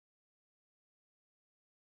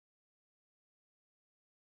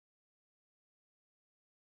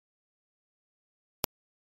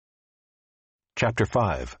Chapter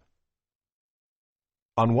 5.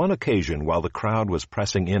 On one occasion, while the crowd was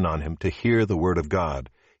pressing in on him to hear the word of God,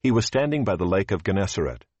 he was standing by the lake of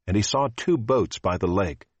Gennesaret, and he saw 2 boats by the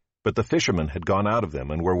lake, but the fishermen had gone out of them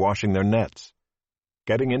and were washing their nets.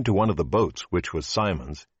 Getting into one of the boats, which was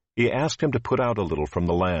Simon's, he asked him to put out a little from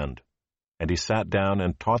the land. And he sat down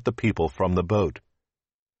and taught the people from the boat.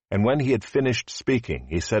 And when he had finished speaking,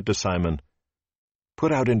 he said to Simon,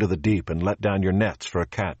 "Put out into the deep and let down your nets for a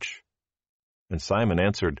catch." And Simon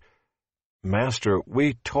answered, "Master,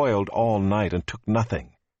 we toiled all night and took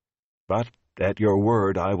nothing. But at your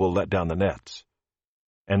word I will let down the nets."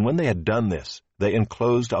 And when they had done this, they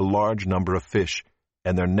enclosed a large number of fish,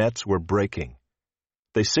 and their nets were breaking.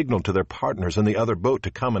 They signaled to their partners in the other boat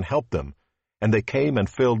to come and help them, and they came and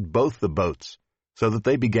filled both the boats, so that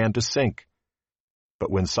they began to sink. But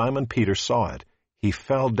when Simon Peter saw it, he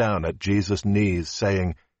fell down at Jesus' knees,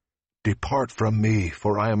 saying, "Depart from me,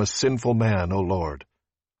 for I am a sinful man, O Lord."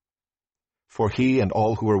 For he and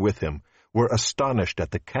all who were with him were astonished at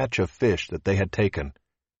the catch of fish that they had taken,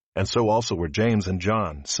 and so also were James and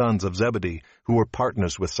John, sons of Zebedee, who were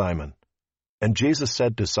partners with Simon. And Jesus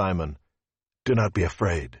said to Simon, "Do not be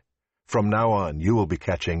afraid. From now on you will be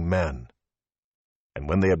catching men." And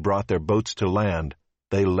when they had brought their boats to land,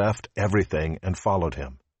 they left everything and followed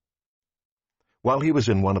him. While he was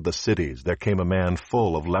in one of the cities, there came a man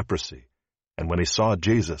full of leprosy. And when he saw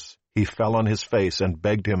Jesus, he fell on his face and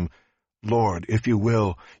begged him, "Lord, if you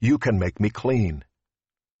will, you can make me clean."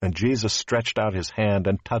 And Jesus stretched out his hand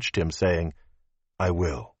and touched him, saying, "I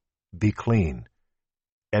will. Be clean."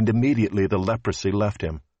 And immediately the leprosy left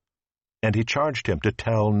him. And he charged him to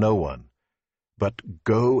tell no one, but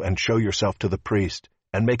go and show yourself to the priest,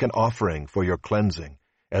 and make an offering for your cleansing,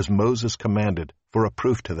 as Moses commanded, for a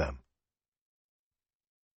proof to them.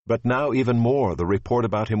 But now even more the report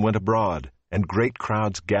about him went abroad, and great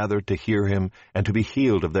crowds gathered to hear him and to be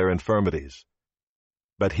healed of their infirmities.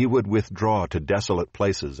 But he would withdraw to desolate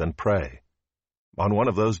places and pray. On one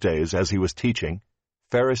of those days, as he was teaching,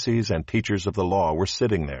 Pharisees and teachers of the law were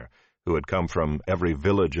sitting there, who had come from every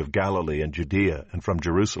village of Galilee and Judea and from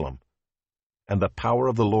Jerusalem. And the power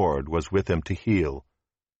of the Lord was with him to heal.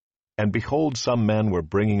 And behold, some men were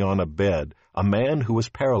bringing on a bed a man who was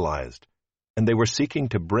paralyzed, and they were seeking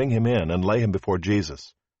to bring him in and lay him before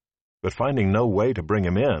Jesus. But finding no way to bring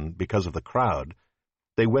him in because of the crowd,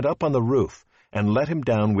 they went up on the roof and let him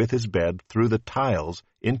down with his bed through the tiles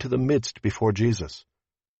into the midst before Jesus.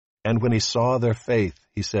 And when he saw their faith,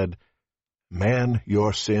 he said, "Man,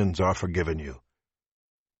 your sins are forgiven you."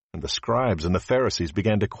 And the scribes and the Pharisees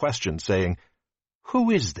began to question, saying,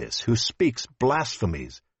 "Who is this who speaks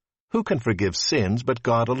blasphemies? Who can forgive sins but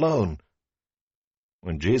God alone?"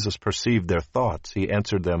 When Jesus perceived their thoughts, he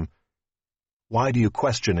answered them, "Why do you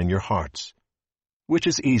question in your hearts? Which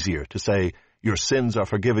is easier, to say, 'Your sins are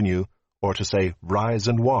forgiven you,' or to say, 'Rise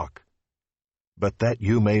and walk'? But that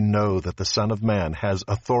you may know that the Son of Man has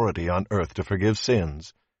authority on earth to forgive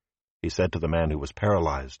sins," he said to the man who was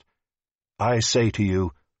paralyzed, "I say to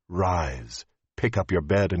you, rise, pick up your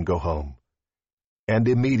bed and go home." And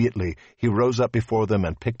immediately he rose up before them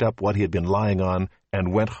and picked up what he had been lying on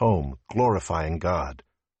and went home, glorifying God.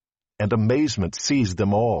 And amazement seized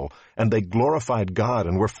them all, and they glorified God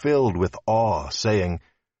and were filled with awe, saying,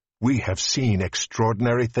 "We have seen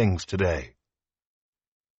extraordinary things today."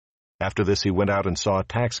 After this he went out and saw a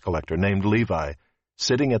tax collector named Levi,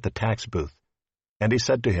 sitting at the tax booth. And he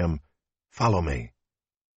said to him, "Follow me."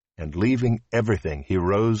 And leaving everything, he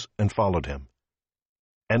rose and followed him.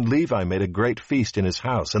 And Levi made a great feast in his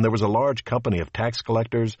house, and there was a large company of tax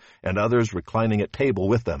collectors and others reclining at table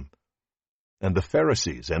with them. And the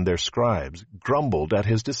Pharisees and their scribes grumbled at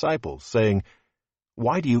his disciples, saying,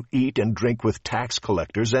 "Why do you eat and drink with tax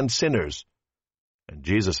collectors and sinners?" And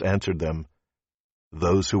Jesus answered them,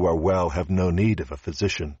 "Those who are well have no need of a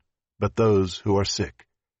physician, but those who are sick.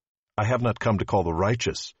 I have not come to call the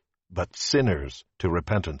righteous, but sinners to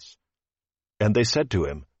repentance." And they said to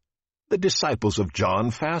him, "The disciples of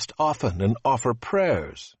John fast often and offer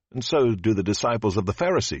prayers, and so do the disciples of the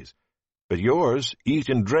Pharisees. But yours eat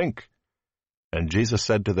and drink." And Jesus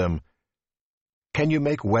said to them, "Can you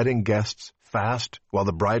make wedding guests fast while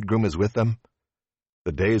the bridegroom is with them?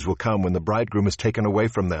 The days will come when the bridegroom is taken away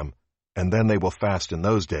from them, and then they will fast in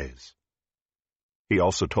those days." He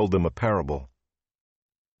also told them a parable.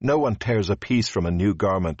 "No one tears a piece from a new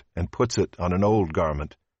garment and puts it on an old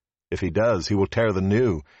garment. If he does, he will tear the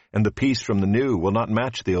new, and the piece from the new will not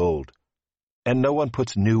match the old. And no one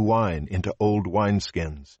puts new wine into old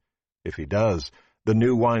wineskins. If he does, the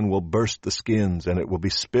new wine will burst the skins, and it will be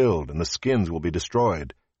spilled, and the skins will be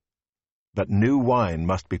destroyed. But new wine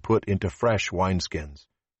must be put into fresh wineskins.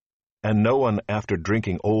 And no one after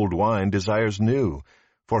drinking old wine desires new,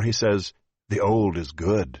 for he says, 'The old is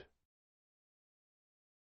good.'"